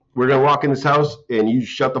we're going to walk in this house and you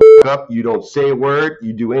shut the up. You don't say a word.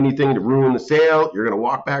 You do anything to ruin the sale. You're going to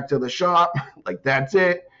walk back to the shop. Like, that's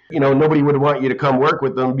it. Nobody would want you to come work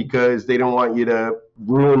with them because they don't want you to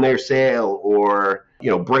ruin their sale or,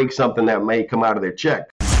 break something that may come out of their check.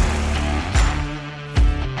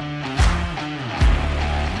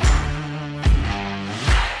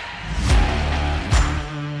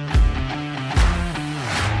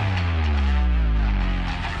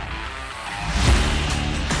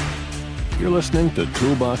 You're listening to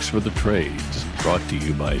Toolbox for the Trades, brought to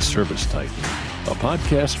you by ServiceTitan, a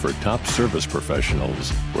podcast for top service professionals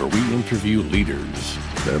where we interview leaders,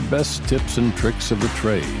 their best tips and tricks of the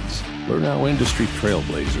trades, learn how industry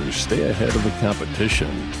trailblazers stay ahead of the competition,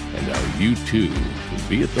 and how you too can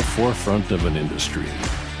be at the forefront of an industry.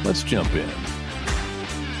 Let's jump in.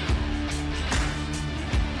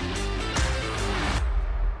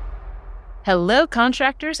 Hello,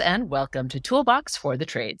 contractors, and welcome to Toolbox for the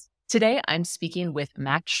Trades. Today, I'm speaking with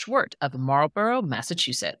Mac Schwert of Marlborough,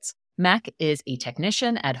 Massachusetts. Mac is a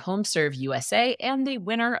technician at HomeServe USA and the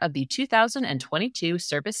winner of the 2022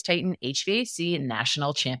 ServiceTitan HVAC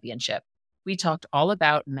National Championship. We talked all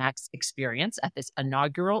about Mac's experience at this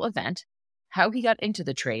inaugural event, how he got into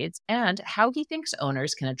the trades, and how he thinks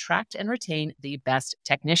owners can attract and retain the best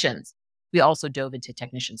technicians. We also dove into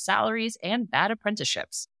technician salaries and bad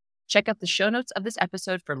apprenticeships. Check out the show notes of this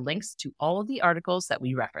episode for links to all of the articles that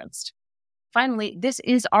we referenced. Finally, this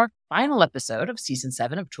is our final episode of Season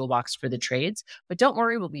 7 of Toolbox for the Trades, but don't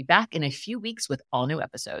worry, we'll be back in a few weeks with all new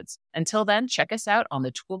episodes. Until then, check us out on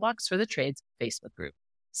the Toolbox for the Trades Facebook group.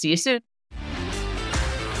 See you soon.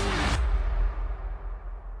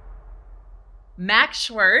 Mac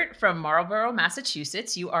Schwert from Marlborough,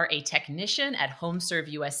 Massachusetts. You are a technician at HomeServe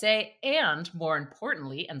USA, and more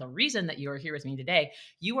importantly, and the reason that you are here with me today,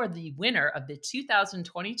 you are the winner of the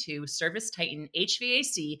 2022 ServiceTitan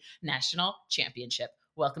HVAC National Championship.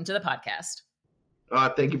 Welcome to the podcast.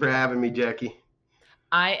 Thank you for having me, Jackie.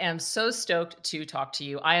 I am so stoked to talk to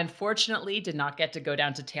you. I unfortunately did not get to go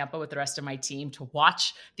down to Tampa with the rest of my team to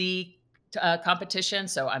watch the competition.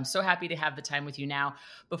 So I'm so happy to have the time with you now.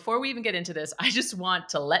 Before we even get into this, I just want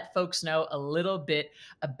to let folks know a little bit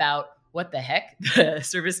about what the heck the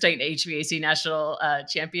ServiceTitan HVAC National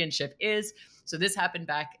Championship is. So this happened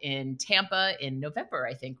back in Tampa in November,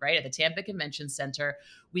 I think, right? At the Tampa Convention Center.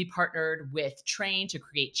 We partnered with Train to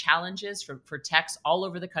create challenges for techs all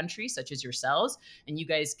over the country, such as yourselves. And you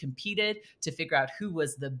guys competed to figure out who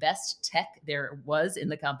was the best tech there was in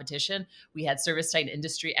the competition. We had ServiceTitan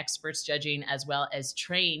industry experts judging, as well as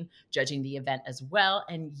Train judging the event as well.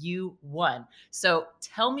 And you won. So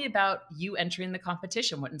tell me about you entering the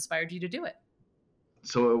competition. What inspired you to do it?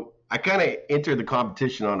 So I kind of entered the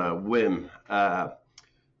competition on a whim.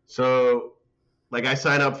 So I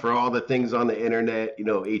signed up for all the things on the internet,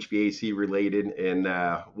 HVAC related. And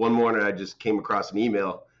one morning I just came across an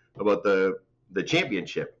email about the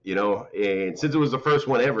championship, and since it was the first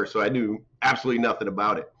one ever, so I knew absolutely nothing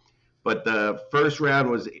about it. But the first round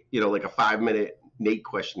was, like a 5-minute Nate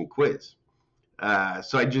question quiz.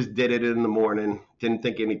 So I just did it in the morning, didn't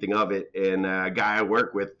think anything of it. And a guy I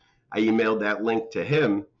work with, I emailed that link to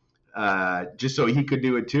him just so he could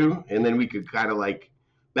do it too. And then we could kind of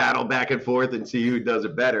battle back and forth and see who does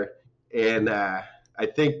it better. And I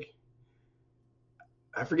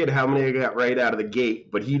forget how many I got right out of the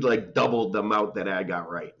gate, but he doubled the amount that I got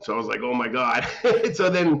right. So I was like, oh my God. So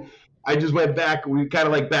then I just went back. We kind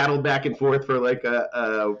of battled back and forth for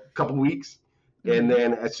a couple weeks. And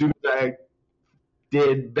then as soon as I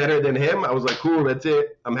did better than him, I was like, cool, that's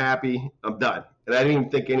it. I'm happy. I'm done. And I didn't even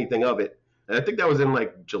think anything of it. And I think that was in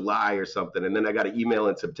July or something. And then I got an email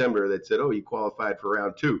in September that said, oh, you qualified for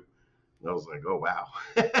round 2. And I was like, oh, wow.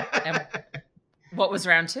 And what was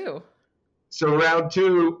round 2? So round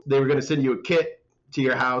 2, they were going to send you a kit to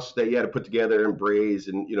your house that you had to put together and braze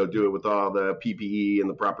and, do it with all the PPE and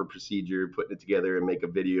the proper procedure, putting it together and make a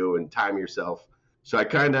video and time yourself. So I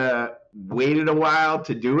kind of waited a while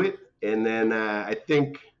to do it. And then I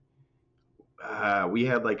think we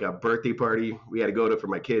had a birthday party we had to go to for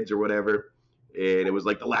my kids or whatever. And it was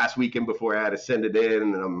the last weekend before I had to send it in.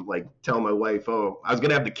 And I'm telling my wife, oh, I was going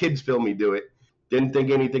to have the kids film me do it. Didn't think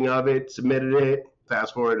anything of it, submitted it.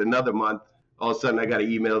 Fast forward another month. All of a sudden I got an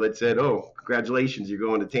email that said, oh, congratulations, you're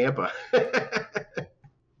going to Tampa.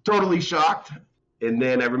 Totally shocked. And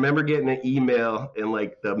then I remember getting an email in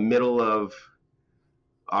the middle of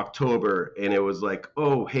October. And it was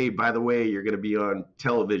oh, hey, by the way, you're going to be on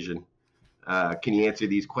television. Can you answer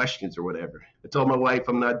these questions or whatever? I told my wife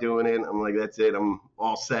I'm not doing it. I'm like, that's it. I'm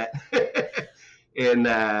all set. And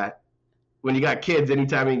when you got kids,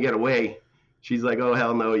 anytime you can get away, She's like, oh,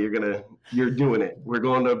 hell no, you're doing it. We're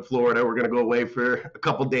going to Florida. We're going to go away for a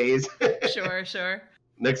couple days. Sure.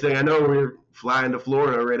 Next thing I know, we're flying to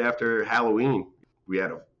Florida right after Halloween. We had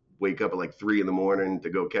to wake up at like 3 a.m. to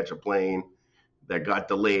go catch a plane that got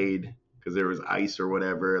delayed because there was ice or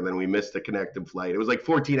whatever. And then we missed the connecting flight. It was like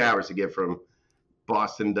 14 hours to get from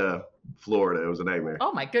Boston to Florida. It was a nightmare.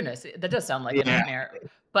 Oh my goodness. That does sound like a nightmare.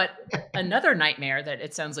 But another nightmare that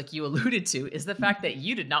it sounds like you alluded to is the fact that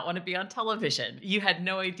you did not want to be on television. You had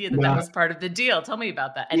no idea that was part of the deal. Tell me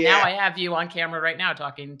about that. And now I have you on camera right now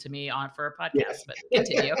talking to me for a podcast, but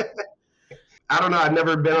continue. I don't know. I've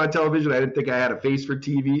never been on television. I didn't think I had a face for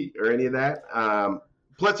TV or any of that.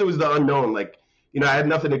 Plus it was the unknown. Like, I had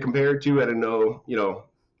nothing to compare it to. I didn't know,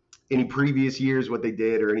 any previous years, what they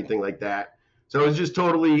did or anything like that. So it was just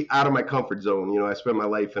totally out of my comfort zone. I spent my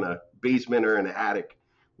life in a basement or in an attic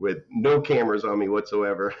with no cameras on me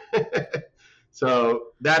whatsoever. So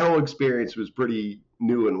that whole experience was pretty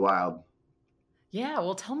new and wild. Yeah.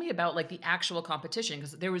 Well, tell me about like the actual competition,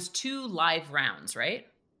 because there was 2 live rounds, right?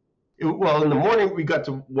 Well, in the morning, we got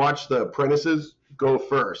to watch the apprentices go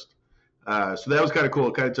first. So that was kind of cool.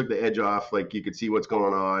 It kind of took the edge off. Like you could see what's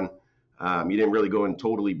going on. You didn't really go in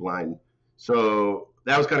totally blind. So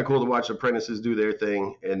that was kind of cool to watch the apprentices do their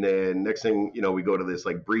thing. And then next thing, we go to this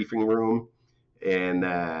like briefing room and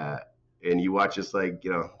you watch this like,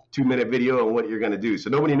 2-minute video on what you're going to do. So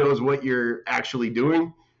nobody knows what you're actually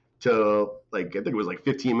doing till like, I think it was like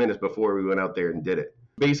 15 minutes before we went out there and did it.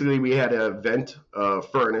 Basically, we had to vent a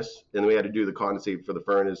furnace, and we had to do the condensate for the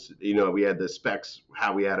furnace. We had the specs,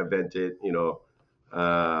 how we had to vent it, and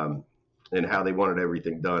how they wanted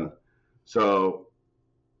everything done. So,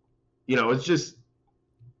 it's just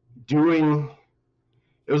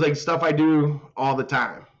it was like stuff I do all the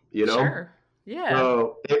time, Sure. Yeah.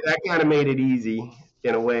 So that kind of made it easy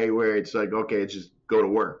in a way where it's like, okay, just go to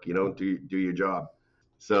work, do your job.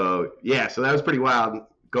 So, so that was pretty wild.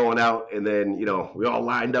 Going out, and then we all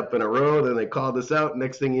lined up in a row, then they called us out.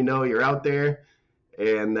 Next thing you know, you're out there.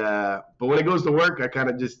 And but when it goes to work, I kind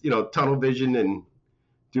of just tunnel vision and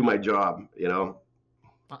do my job.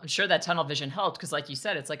 I'm sure that tunnel vision helped, because like you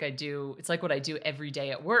said, it's like what I do every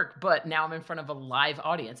day at work, but now I'm in front of a live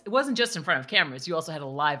audience. It wasn't just in front of cameras, you also had a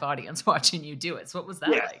live audience watching you do it. So what was that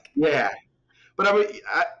like? Yeah, but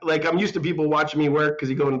I'm used to people watching me work, because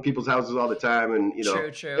you go into people's houses all the time, and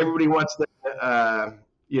True. Everybody wants to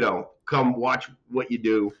come watch what you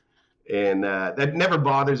do. And that never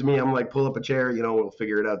bothers me. I'm like, pull up a chair, we'll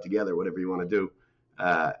figure it out together, whatever you want to do.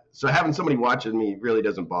 So having somebody watching me really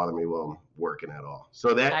doesn't bother me while I'm working at all.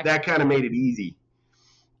 So that kind of made it easy.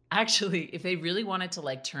 Actually, if they really wanted to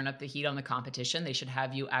like turn up the heat on the competition, they should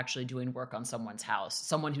have you actually doing work on someone's house,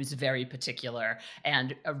 someone who's very particular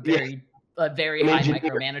and a very high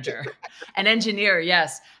micromanager. An engineer,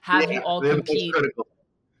 yes. Have you all compete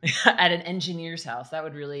at an engineer's house. That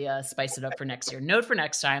would really spice it up for next year. Note for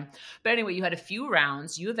next time. But anyway, you had a few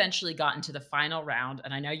rounds. You eventually got into the final round,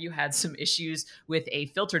 and I know you had some issues with a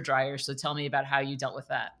filter dryer. So tell me about how you dealt with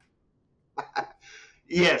that.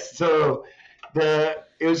 Yes. So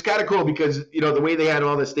it was kind of cool because, the way they had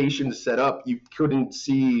all the stations set up, you couldn't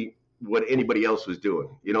see what anybody else was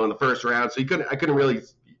doing, in the first round. So I couldn't really,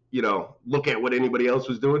 look at what anybody else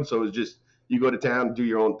was doing. So it was just, you go to town, do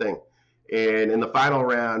your own thing. And in the final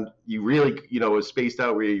round, you really, it was spaced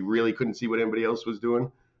out where you really couldn't see what anybody else was doing.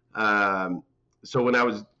 So when I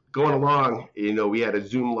was going along, we had a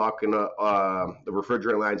zoom lock and the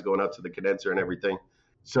refrigerant lines going up to the condenser and everything.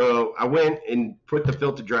 So I went and put the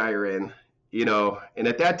filter dryer in, and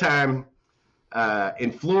at that time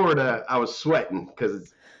in Florida, I was sweating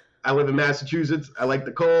because I live in Massachusetts. I like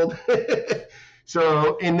the cold.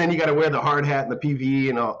 So, and then you got to wear the hard hat and the PPE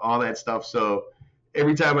and all that stuff. So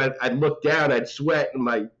every time I'd look down, I'd sweat, and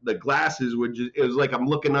the glasses it was like I'm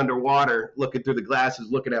looking underwater, looking through the glasses,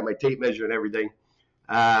 looking at my tape measure and everything.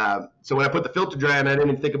 So when I put the filter dryer in, I didn't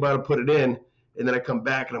even think about it, put it in, and then I come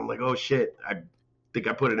back and I'm like, oh shit, I think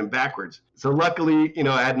I put it in backwards. So luckily,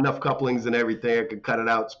 I had enough couplings and everything, I could cut it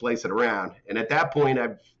out, splice it around. And at that point, I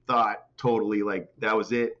thought totally like that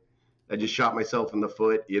was it. I just shot myself in the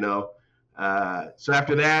foot, So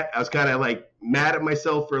after that, I was kind of like mad at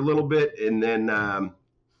myself for a little bit, and then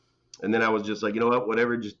I was just like,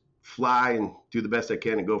 whatever, just fly and do the best I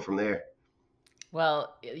can and go from there.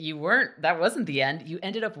 Well, that wasn't the end. You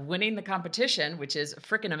ended up winning the competition, which is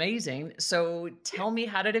freaking amazing. So tell me,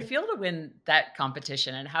 how did it feel to win that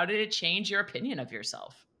competition, and how did it change your opinion of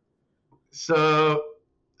yourself? So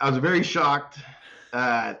I was very shocked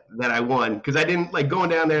that I won, because I didn't like going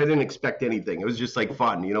down there. I didn't expect anything. It was just like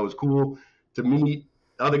fun, it was cool to meet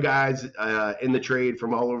other guys in the trade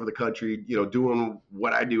from all over the country, doing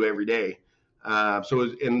what I do every day. So it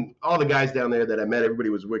was, and all the guys down there that I met, everybody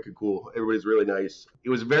was wicked cool. Everybody's really nice. It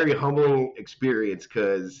was a very humbling experience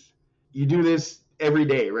because you do this every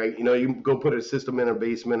day, right? You know, you go put a system in a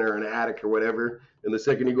basement or an attic or whatever, and the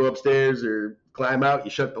second you go upstairs or climb out,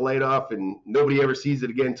 you shut the light off, and nobody ever sees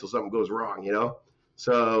it again until something goes wrong, you know?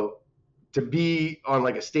 So to be on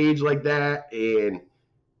like a stage like that and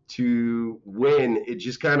to win, it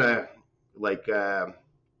just kind of like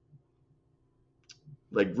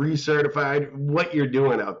recertified what you're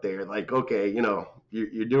doing out there. Like, okay, you know,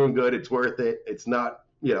 you're doing good. It's worth it. It's not,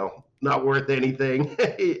 you know, not worth anything.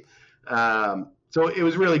 So it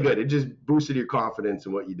was really good. It just boosted your confidence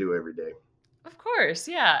in what you do every day. Of course.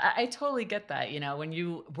 Yeah, I totally get that. You know, when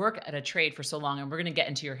you work at a trade for so long, and we're going to get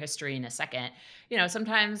into your history in a second, you know,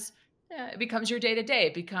 sometimes it becomes your day to day.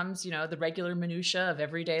 It becomes, you know, the regular minutia of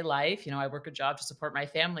everyday life. You know, I work a job to support my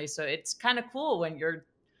family. So it's kind of cool when you're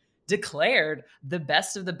declared the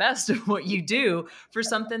best of the best of what you do for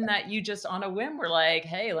something that you just on a whim were like,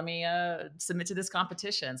 hey, let me submit to this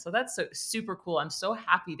competition. So that's super cool. I'm so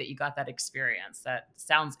happy that you got that experience. That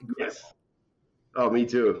sounds incredible. Yes. Oh, me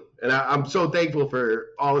too. And I'm so thankful for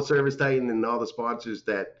all the ServiceTitan and all the sponsors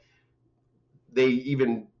that they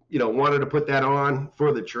even, you know, wanted to put that on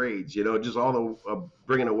for the trades, you know, just all the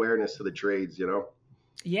bringing awareness to the trades, you know.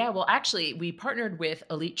 Yeah, well, actually, we partnered with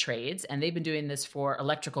Elite Trades, and they've been doing this for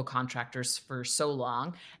electrical contractors for so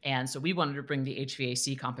long. And so we wanted to bring the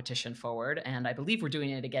HVAC competition forward. And I believe we're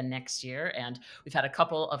doing it again next year. And we've had a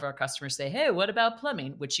couple of our customers say, hey, what about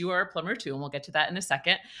plumbing? Which you are a plumber too, and we'll get to that in a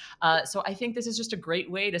second. So I think this is just a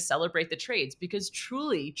great way to celebrate the trades because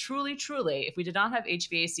truly, truly, truly, if we did not have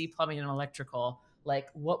HVAC, plumbing, and electrical, like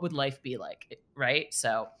what would life be like, right?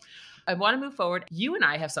 So I want to move forward. You and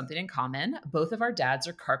I have something in common. Both of our dads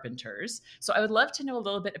are carpenters. So I would love to know a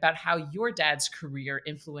little bit about how your dad's career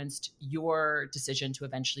influenced your decision to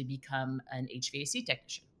eventually become an HVAC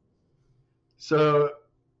technician. So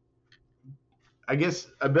I guess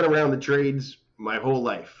I've been around the trades my whole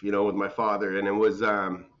life, you know, with my father. And it was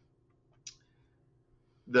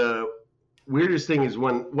the weirdest thing is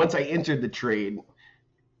once I entered the trade,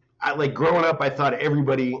 I like growing up, I thought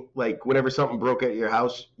everybody, like whenever something broke at your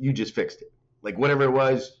house, you just fixed it. Like whatever it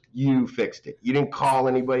was, you fixed it. You didn't call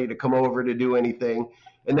anybody to come over to do anything.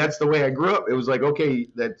 And that's the way I grew up. It was like, okay,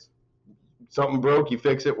 that's something broke, you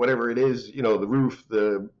fix it, whatever it is, you know, the roof,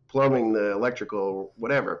 the plumbing, the electrical,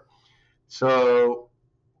 whatever. So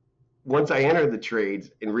once I entered the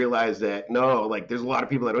trades and realized that, no, like there's a lot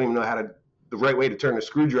of people that don't even know the right way to turn a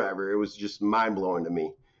screwdriver. It was just mind blowing to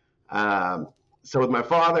me. So with my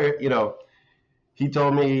father, you know, he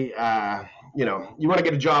told me, you know, you want to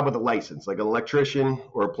get a job with a license, like an electrician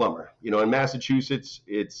or a plumber. You know, in Massachusetts,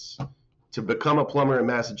 it's to become a plumber in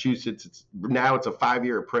Massachusetts. It's a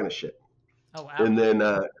 5-year apprenticeship. Oh, wow. And then,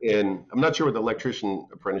 and I'm not sure what the electrician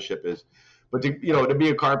apprenticeship is, but to be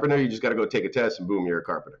a carpenter, you just got to go take a test and boom, you're a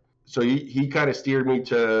carpenter. So he kind of steered me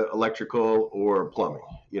to electrical or plumbing,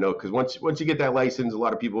 you know, because once you get that license, a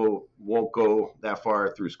lot of people won't go that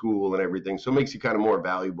far through school and everything. So it makes you kind of more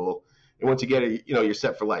valuable. And once you get it, you know, you're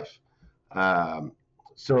set for life.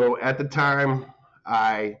 So at the time,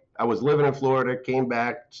 I was living in Florida, came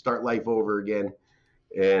back, start life over again.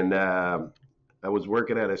 And I was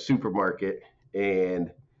working at a supermarket. And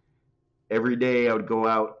every day I would go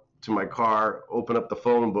out to my car, open up the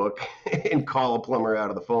phone book and call a plumber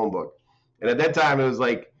out of the phone book. And at that time, it was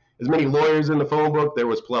like as many lawyers in the phone book, there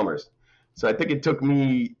was plumbers. So I think it took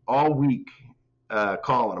me all week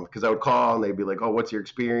calling them because I would call and they'd be like, oh, what's your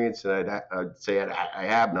experience? And I'd say, I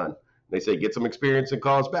have none. And they say, get some experience and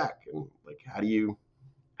call us back. And like, how do you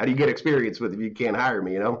get experience with if you can't hire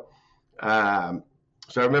me, you know?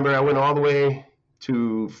 So I remember I went all the way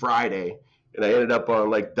to Friday and I ended up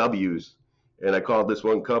on like W's. And I called this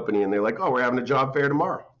one company, and they're like, oh, we're having a job fair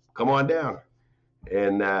tomorrow. Come on down.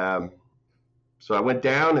 And so I went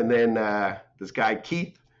down, and then this guy,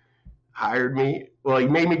 Keith, hired me. Well, he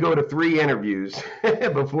made me go to 3 interviews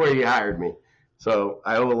before he hired me. So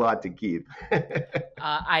I owe a lot to Keith.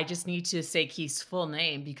 I just need to say Keith's full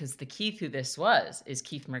name because the Keith who this is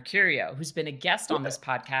Keith Mercurio, who's been a guest on this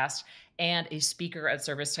podcast and a speaker at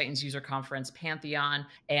ServiceTitan's user conference, Pantheon.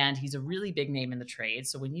 And he's a really big name in the trade.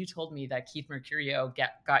 So when you told me that Keith Mercurio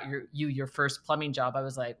got your first plumbing job, I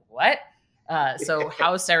was like, what? So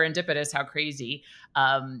how serendipitous, how crazy.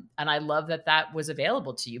 And I love that was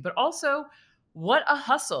available to you. But also, what a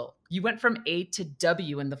hustle. You went from A to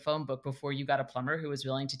W in the phone book before you got a plumber who was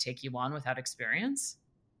willing to take you on without experience?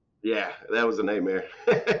 Yeah, that was a nightmare.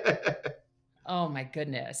 Oh my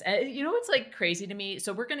goodness. And you know what's like crazy to me?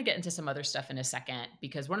 So we're going to get into some other stuff in a second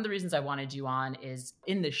because one of the reasons I wanted you on is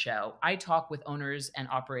in this show, I talk with owners and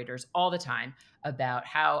operators all the time about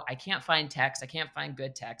how I can't find techs, I can't find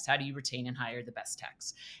good techs. How do you retain and hire the best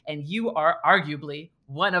techs? And you are arguably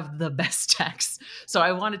one of the best techs. So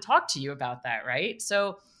I want to talk to you about that, right?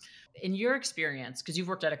 So in your experience, because you've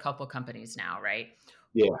worked at a couple companies now, right?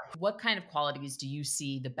 Yeah. What kind of qualities do you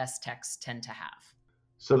see the best techs tend to have?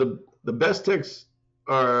 So the best techs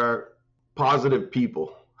are positive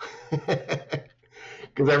people.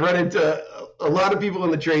 Because I run into a lot of people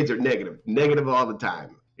in the trades are negative all the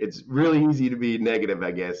time. It's really easy to be negative,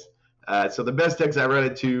 I guess. So the best techs I run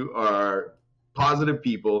into are positive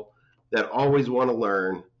people that always want to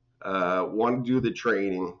learn, want to do the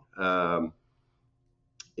training,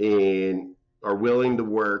 and are willing to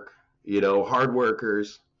work, hard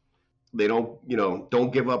workers. They don't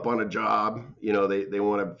give up on a job. They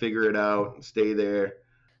want to figure it out and stay there.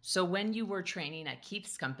 So when you were training at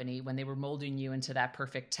Keith's company, when they were molding you into that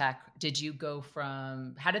perfect tech,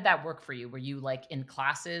 how did that work for you? Were you like in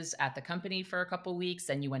classes at the company for a couple of weeks,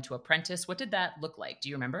 then you went to apprentice? What did that look like? Do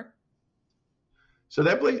you remember? So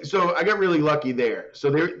so I got really lucky there. So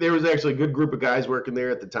there was actually a good group of guys working there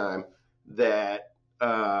at the time that,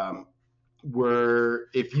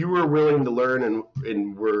 if you were willing to learn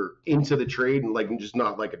and were into the trade and like just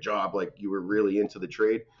not like a job, like you were really into the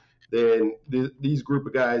trade, then these group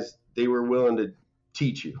of guys, they were willing to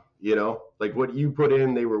teach you, like what you put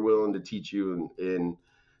in, they were willing to teach you. And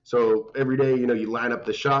so every day, you line up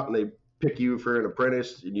the shop and they pick you for an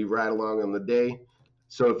apprentice and you ride along on the day.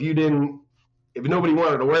 So if nobody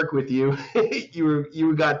wanted to work with you,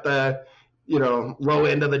 you got the, low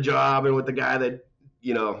end of the job and with the guy that,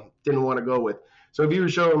 didn't want to go with. So if you were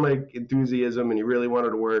showing like enthusiasm and you really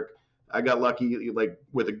wanted to work, I got lucky like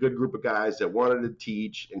with a good group of guys that wanted to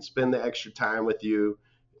teach and spend the extra time with you.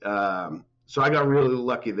 So I got really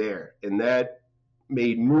lucky there, and that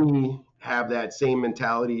made me have that same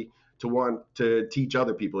mentality to want to teach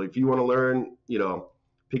other people. If you want to learn,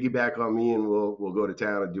 piggyback on me and we'll go to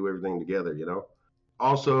town and do everything together,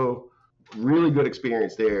 Also, really good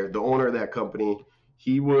experience there. The owner of that company,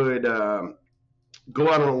 he would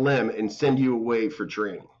go out on a limb and send you away for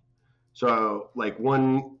training. So like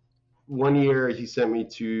one year he sent me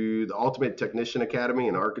to the Ultimate Technician Academy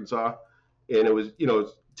in Arkansas, and it was,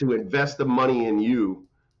 to invest the money in you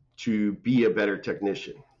to be a better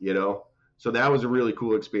technician, So that was a really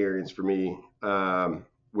cool experience for me,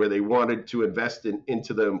 where they wanted to invest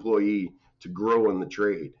into the employee to grow in the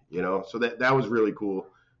trade, So that was really cool.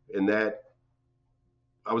 And that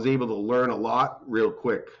I was able to learn a lot real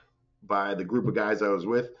quick by the group of guys I was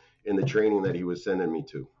with and the training that he was sending me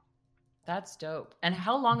to. That's dope. And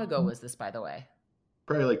how long ago was this, by the way?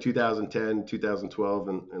 Probably like 2010, 2012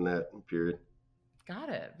 in that period. Got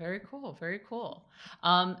it. Very cool. Very cool.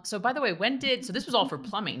 So by the way, so this was all for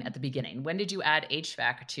plumbing at the beginning. When did you add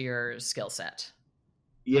HVAC to your skill set?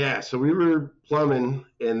 Yeah. So we were plumbing,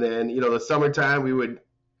 and then, the summertime we would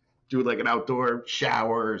do like an outdoor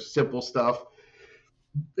shower, simple stuff.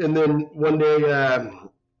 And then one day,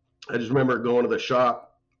 I just remember going to the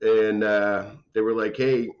shop and they were like,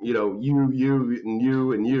 hey, you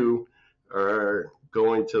are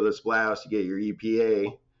going to the splash house to get your EPA,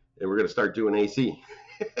 and we're going to start doing AC.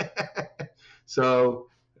 So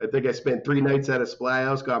I think I spent 3 nights at a splash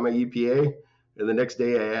house, got my EPA, and the next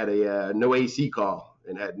day I had a no AC call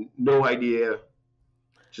and had no idea,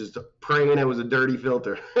 just praying it was a dirty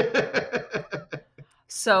filter.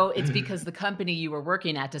 So it's because the company you were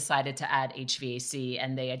working at decided to add HVAC,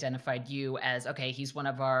 and they identified you as, okay, he's one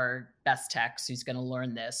of our best techs who's going to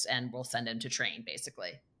learn this, and we'll send him to train,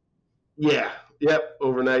 basically. Yeah. Yep.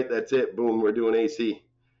 Overnight. That's it. Boom. We're doing AC.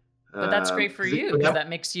 But that's great for you because that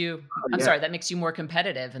makes you, that makes you more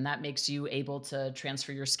competitive, and that makes you able to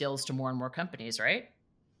transfer your skills to more and more companies, right?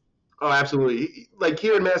 Oh, absolutely. Like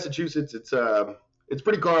here in Massachusetts, it's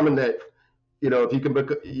pretty common that, if you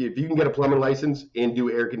can get a plumbing license and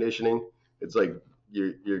do air conditioning, it's like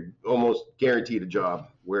you're almost guaranteed a job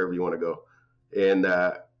wherever you want to go. And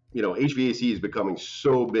HVAC is becoming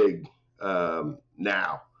so big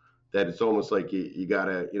now that it's almost like you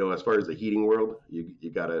gotta, as far as the heating world,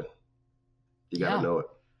 you gotta know it.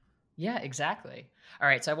 Yeah, exactly. All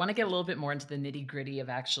right. So I want to get a little bit more into the nitty gritty of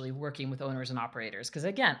actually working with owners and operators. Because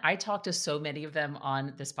again, I talk to so many of them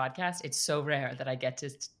on this podcast. It's so rare that I get to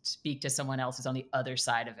speak to someone else who's on the other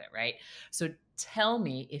side of it. Right. So tell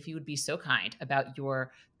me, if you would be so kind, about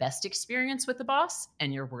your best experience with the boss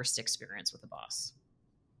and your worst experience with the boss.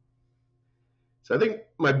 So I think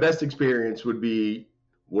my best experience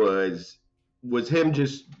was him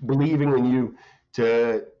just believing in you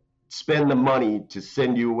to spend the money to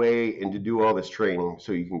send you away and to do all this training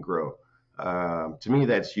so you can grow. To me,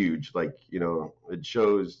 that's huge. Like, it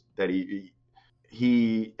shows that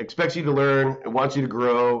he expects you to learn and wants you to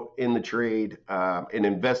grow in the trade, and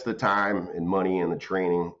invest the time and money and the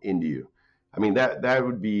training into you. I mean, that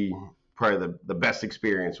would be probably the best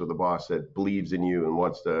experience with a boss that believes in you and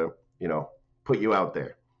wants to, put you out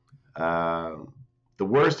there. The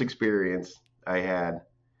worst experience I had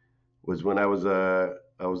was when I was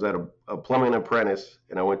at a plumbing apprentice,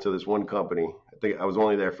 and I went to this one company. I think I was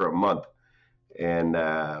only there for a month. And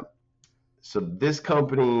so this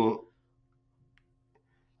company,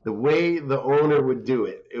 the way the owner would do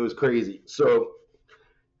it, it was crazy. So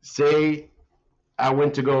say I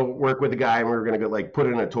went to go work with a guy and we were going to go like put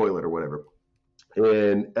in a toilet or whatever.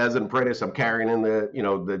 And as an apprentice, I'm carrying in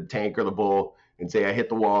the tank or the bowl, and say I hit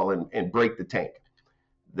the wall and break the tank.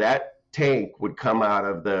 That tank would come out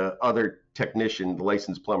of the other technician, the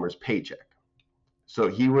licensed plumber's paycheck. So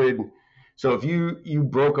if you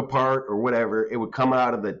broke a part or whatever, it would come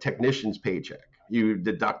out of the technician's paycheck. You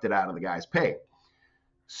deduct it out of the guy's pay.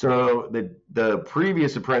 So the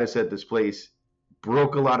previous apprentice at this place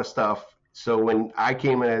broke a lot of stuff. So when I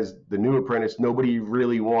came in as the new apprentice, nobody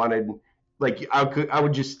really wanted, like, I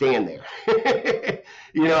would just stand there.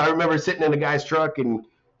 I remember sitting in the guy's truck, and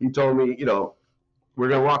he told me, we're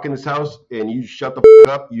going to walk in this house and you shut the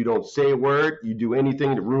up. You don't say a word. You do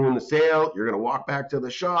anything to ruin the sale. You're going to walk back to the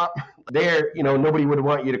shop. There, nobody would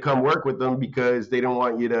want you to come work with them because they don't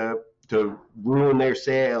want you to ruin their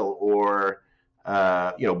sale or,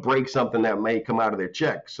 break something that may come out of their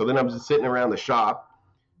check. So then I'm just sitting around the shop,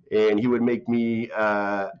 and he would make me,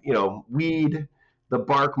 weed the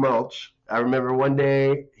bark mulch. I remember one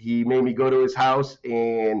day he made me go to his house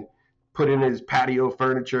and put in his patio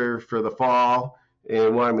furniture for the fall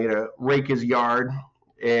and wanted me to rake his yard.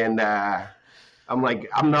 And I'm like,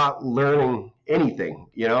 I'm not learning anything,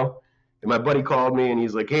 And my buddy called me and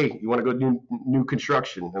he's like, hey, you want to go do new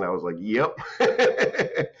construction? And I was like, yep.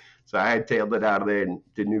 So I tailed it out of there and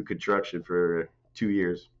did new construction for 2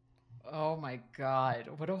 years. Oh my God.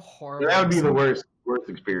 What a horrible. That would be the worst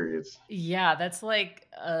experience. Yeah, that's like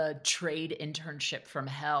a trade internship from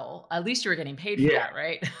hell. At least you were getting paid for that,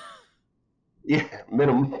 right? Yeah,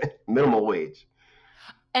 minimal wage.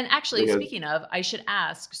 And actually, speaking of, I should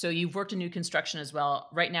ask, so you've worked in new construction as well.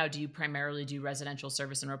 Right now, do you primarily do residential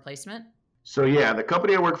service and replacement? So yeah, the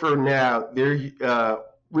company I work for now, they're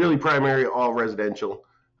really primarily all residential.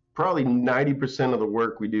 Probably 90% of the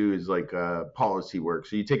work we do is like policy work.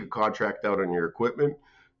 So you take a contract out on your equipment,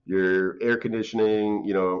 your air conditioning,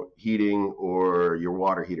 heating, or your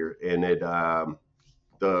water heater. And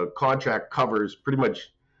the contract covers pretty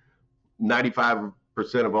much 95%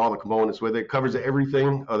 of all the components with it. It covers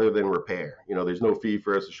everything other than repair. There's no fee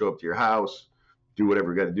for us to show up to your house, do whatever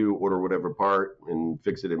we got to do, order whatever part, and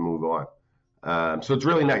fix it and move on. So it's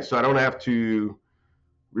really nice. So I don't have to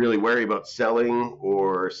really worry about selling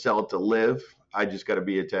or sell to live. I just got to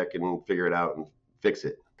be a tech and figure it out and fix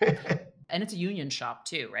it. And it's a union shop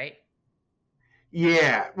too, right?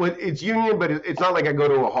 Yeah, well, it's union, but it's not like I go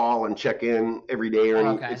to a hall and check in every day or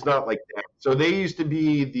anything. Okay. It's not like that. So they used to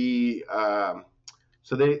be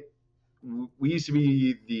we used to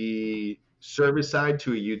be the service side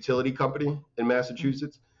to a utility company in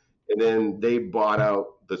Massachusetts, and then they bought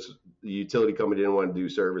out the utility company didn't want to do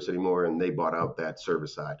service anymore, and they bought out that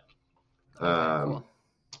service side. Cool.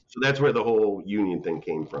 So that's where the whole union thing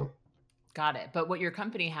came from. Got it. But what your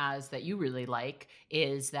company has that you really like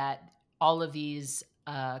is that all of these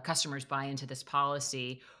customers buy into this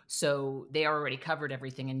policy, so they already covered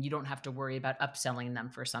everything, and you don't have to worry about upselling them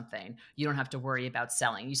for something. You don't have to worry about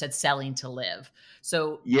selling. You said selling to live.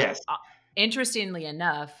 So yes. Interestingly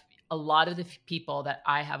enough, a lot of the people that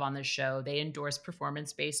I have on this show, they endorse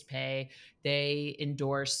performance-based pay. They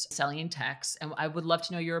endorse selling in techs. And I would love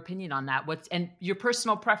to know your opinion on that. And your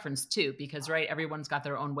personal preference too, because right, everyone's got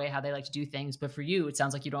their own way how they like to do things. But for you, it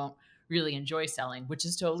sounds like you don't really enjoy selling, which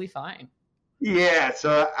is totally fine. Yeah.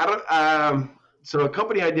 So I don't, so a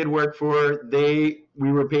company I did work for, we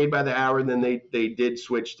were paid by the hour, and then they did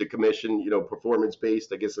switch to commission,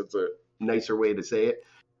 performance-based. I guess that's a nicer way to say it.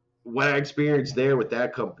 What I experienced there with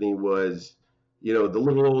that company was, the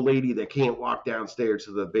little old lady that can't walk downstairs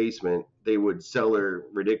to the basement, they would sell her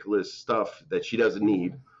ridiculous stuff that she doesn't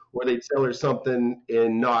need, or they'd sell her something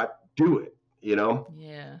and not do it,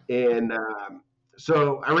 Yeah. And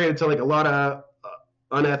so I ran into like a lot of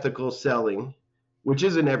unethical selling, which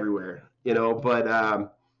isn't everywhere, but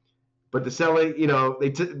the selling,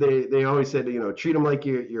 they always said, treat them like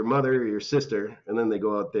your mother or your sister, and then they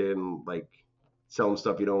go out there and like sell them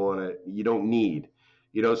stuff you don't need,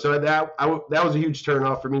 So that was a huge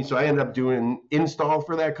turnoff for me. So I ended up doing install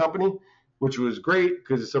for that company, which was great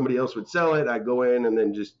because if somebody else would sell it, I'd go in and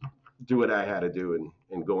then just do what I had to do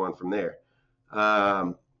and go on from there.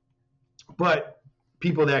 But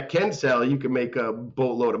people that can sell, you can make a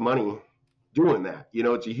boatload of money doing that.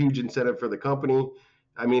 It's a huge incentive for the company.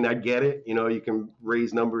 I mean, I get it. You can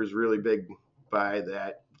raise numbers really big by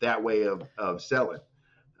that way of selling.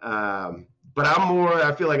 But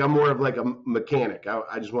I feel like I'm more of like a mechanic.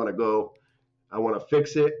 I just want to go, I want to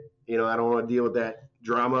fix it. I don't want to deal with that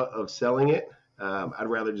drama of selling it. I'd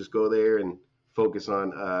rather just go there and focus on,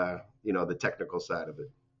 the technical side of it.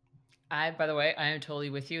 By the way, I am totally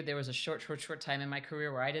with you. There was a short time in my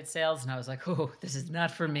career where I did sales and I was like, oh, this is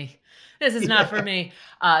not for me. This is not for me.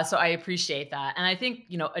 So I appreciate that. And I think,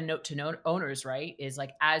 a note to owners, right, is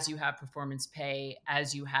like, as you have performance pay,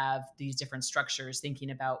 as you have these different structures,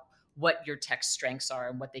 thinking about what your tech strengths are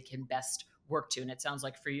and what they can best work to. And it sounds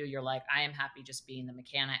like for you, you're like, I am happy just being the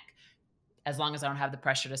mechanic. As long as I don't have the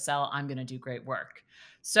pressure to sell, I'm going to do great work.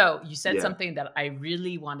 So you said something that I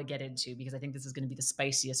really want to get into because I think this is going to be the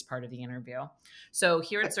spiciest part of the interview. So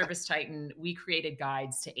here at ServiceTitan, we created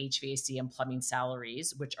guides to HVAC and plumbing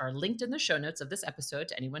salaries, which are linked in the show notes of this episode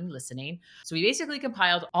to anyone listening. So we basically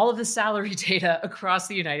compiled all of the salary data across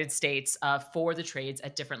the United States for the trades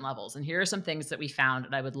at different levels. And here are some things that we found,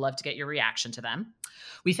 and I would love to get your reaction to them.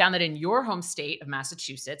 We found that in your home state of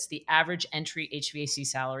Massachusetts, the average entry HVAC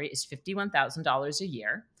salary is $51,000 a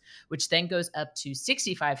year, which then goes up to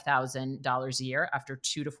 $65,000 a year after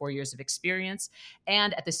 2 to 4 years of experience.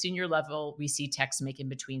 And at the senior level, we see techs making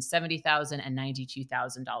between $70,000 and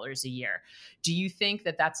 $92,000 a year. Do you think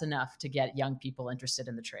that that's enough to get young people interested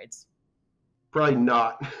in the trades? Probably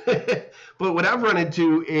not. But what I've run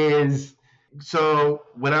into is, so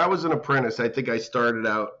when I was an apprentice, I think I started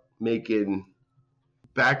out making,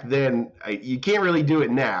 back then, you can't really do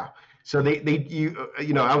it now. So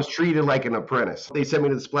I was treated like an apprentice. They sent me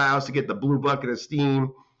to the splat house to get the blue bucket of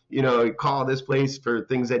steam, call this place for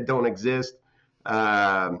things that don't exist.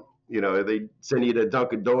 They send you to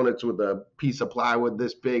Dunkin' Donuts with a piece of plywood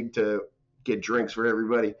this big to get drinks for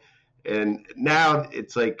everybody. And now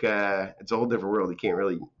it's like, it's a whole different world. You can't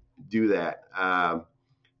really do that.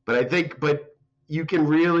 But you can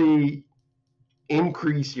really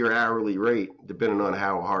increase your hourly rate depending on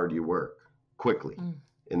how hard you work quickly.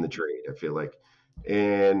 In the trade, I feel like.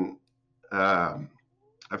 And I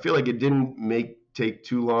feel like it didn't take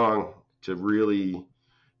too long to really,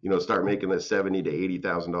 start making the $70,000 to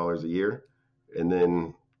 $80,000 a year. And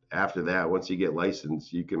then after that, once you get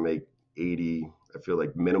licensed, you can make 80, I feel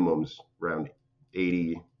like minimums around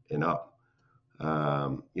 80 and up.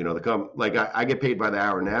 I get paid by the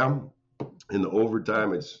hour now. In the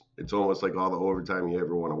overtime, it's almost like all the overtime you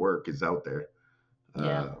ever want to work is out there.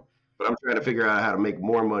 But I'm trying to figure out how to make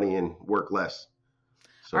more money and work less.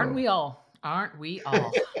 So. Aren't we all? I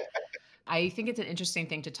think it's an interesting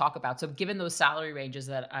thing to talk about. So given those salary ranges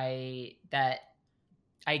that I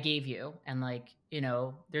gave you, and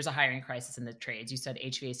there's a hiring crisis in the trades. You said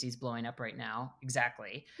HVAC is blowing up right now.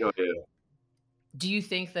 Exactly. Oh, yeah. Do you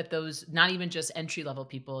think that those, not even just entry-level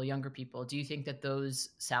people, younger people, do you think that those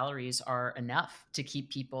salaries are enough to keep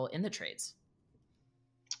people in the trades?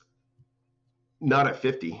 Not at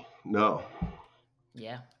 50. No.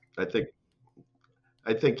 Yeah. I think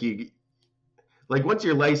you, like, once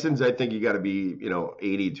you're licensed, I think you got to be,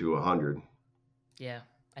 80 to 100. Yeah,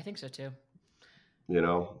 I think so too.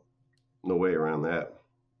 No way around that.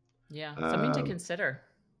 Yeah, something to consider.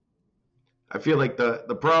 I feel like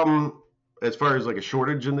the problem as far as like a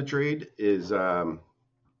shortage in the trade is not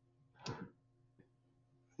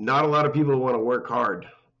a lot of people want to work hard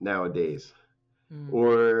nowadays.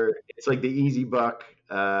 Or it's like the easy buck.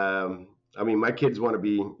 My kids want to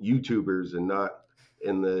be YouTubers and not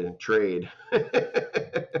in the trade.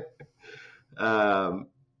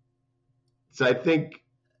 So I think,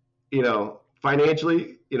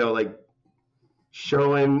 financially, like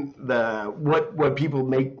showing what people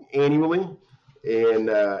make annually. And,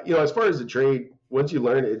 as far as the trade, once you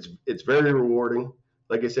learn it, it's very rewarding.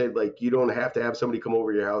 Like I said, like you don't have to have somebody come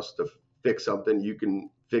over your house to fix something. You can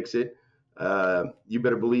fix it. You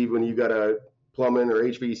better believe when you got a plumbing or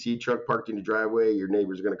HVAC truck parked in your driveway, your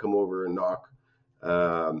neighbors are going to come over and knock.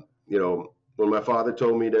 When my father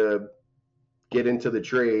told me to get into the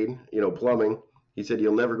trade, plumbing, he said,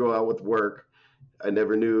 you'll never go out with work. I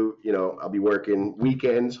never knew, I'll be working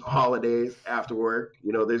weekends, holidays, after work.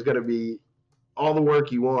 There's going to be all the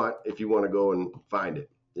work you want if you want to go and find it,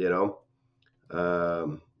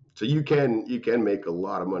 So you can make a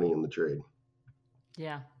lot of money in the trade.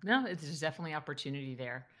 Yeah, no, there's definitely opportunity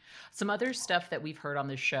there. Some other stuff that we've heard on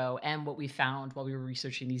the show and what we found while we were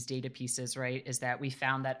researching these data pieces, right, is that we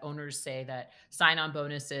found that owners say that sign-on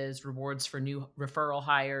bonuses, rewards for new referral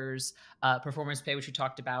hires, performance pay, which we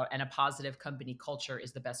talked about, and a positive company culture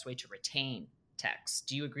is the best way to retain techs.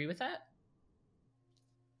 Do you agree with that?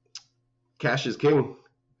 Cash is king.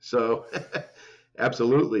 So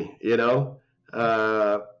absolutely,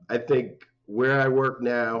 I think where I work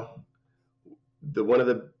now, one of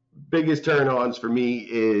the biggest turn-ons for me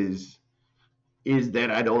is that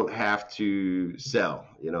I don't have to sell.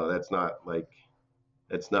 That's not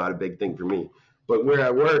a big thing for me. But where I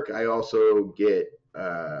work, I also get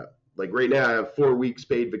right now I have 4 weeks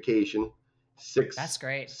paid vacation, That's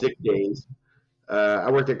great. sick days. I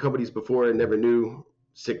worked at companies before and never knew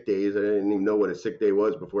sick days. I didn't even know what a sick day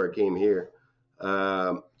was before I came here.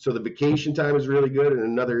 So the vacation time is really good. In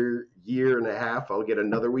another year and a half, I'll get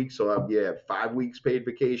another week. So I'll have 5 weeks paid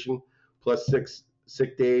vacation plus 6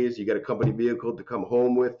 sick days. You got a company vehicle to come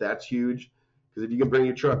home with. That's huge. Because if you can bring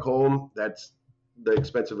your truck home, that's the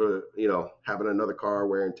expense of having another car,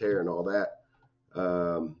 wear and tear and all that.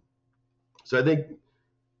 So I think,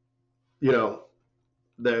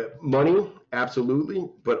 the money, absolutely,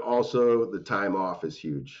 but also the time off is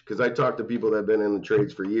huge. Because I talk to people that have been in the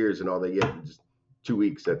trades for years and all they get is just 2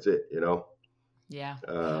 weeks. That's it, Yeah.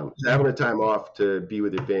 So having the time off to be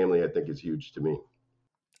with your family, I think, is huge to me.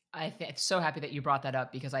 I'm so happy that you brought that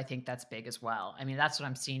up because I think that's big as well. I mean, that's what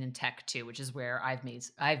I'm seeing in tech too, which is where I've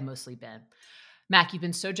mostly been. Mac, you've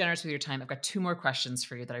been so generous with your time. I've got 2 more questions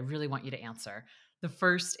for you that I really want you to answer. The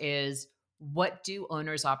first is, what do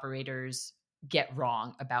owners, operators get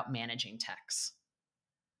wrong about managing techs?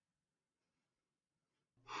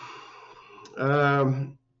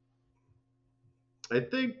 I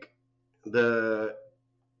think the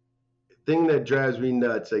thing that drives me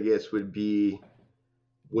nuts, I guess, would be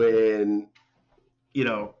when,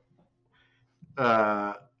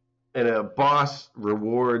 and a boss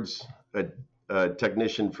rewards a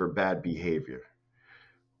technician for bad behavior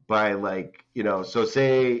by so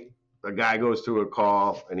say a guy goes to a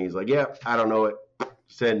call and he's like, yeah, I don't know it.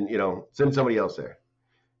 Send somebody else there.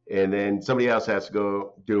 And then somebody else has to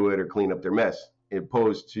go do it or clean up their mess.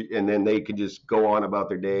 And then they could just go on about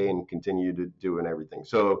their day and continue to do everything.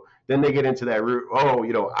 So then they get into that route. Oh,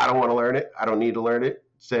 I don't want to learn it. I don't need to learn it.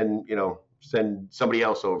 Send somebody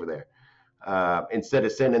else over there. Instead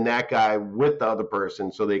of sending that guy with the other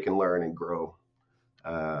person so they can learn and grow.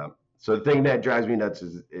 So the thing that drives me nuts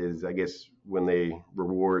is I guess when they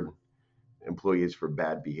reward employees for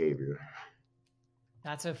bad behavior.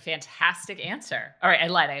 That's a fantastic answer. All right, I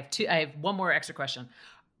lied. I have one more extra question.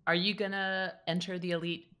 Are you going to enter the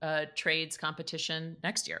elite trades competition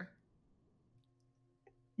next year?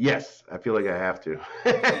 Yes, I feel like I have to.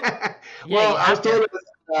 Well, I was told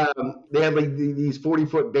they have these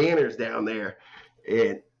 40-foot banners down there,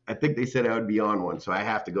 and I think they said I would be on one, so I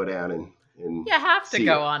have to go down and you have to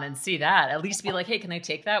go on and see that. At least be like, hey, can I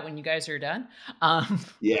take that when you guys are done?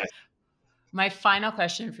 Yes. My final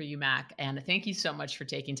question for you, Mac, and thank you so much for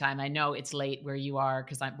taking time. I know it's late where you are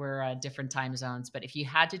because we're different time zones, but if you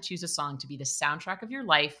had to choose a song to be the soundtrack of your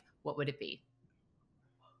life, what would it be?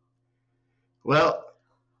 Well,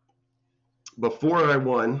 before I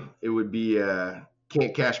won, it would be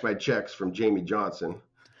Can't Cash My Checks from Jamie Johnson.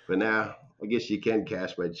 But now I guess you can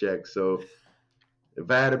cash my checks. So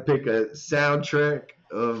if I had to pick a soundtrack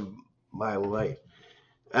of my life,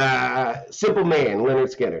 Simple Man,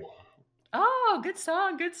 Leonard Skinner. Oh, good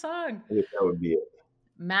song. Good song. I think that would be it.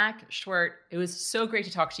 Mac Schwert, it was so great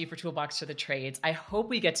to talk to you for Toolbox for the Trades. I hope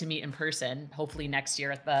we get to meet in person, hopefully next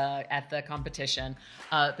year at the competition.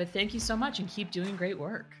 But thank you so much and keep doing great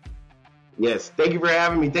work. Yes, thank you for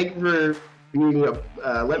having me. Thank you for being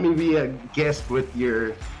let me be a guest with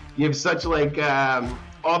you have such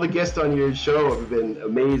all the guests on your show have been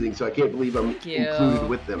amazing. So I can't believe I'm included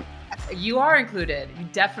with them. You are included. You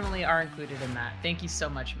definitely are included in that. Thank you so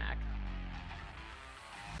much, Mac.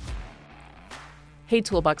 Hey,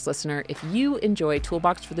 Toolbox listener, if you enjoy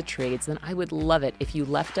Toolbox for the Trades, then I would love it if you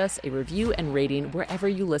left us a review and rating wherever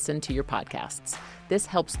you listen to your podcasts. This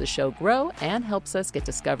helps the show grow and helps us get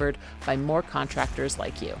discovered by more contractors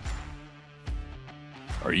like you.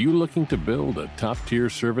 Are you looking to build a top-tier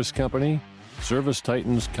service company?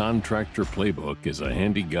 ServiceTitan's Contractor Playbook is a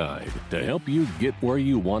handy guide to help you get where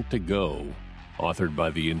you want to go. Authored by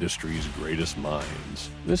the industry's greatest minds,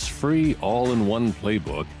 this free all-in-one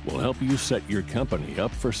playbook will help you set your company up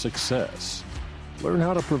for success. Learn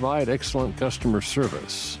how to provide excellent customer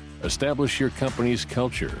service, establish your company's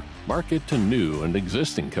culture, market to new and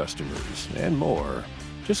existing customers, and more.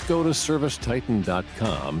 Just go to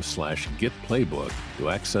ServiceTitan.com/getplaybook to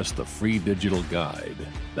access the free digital guide.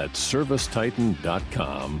 That's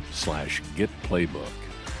ServiceTitan.com/getplaybook.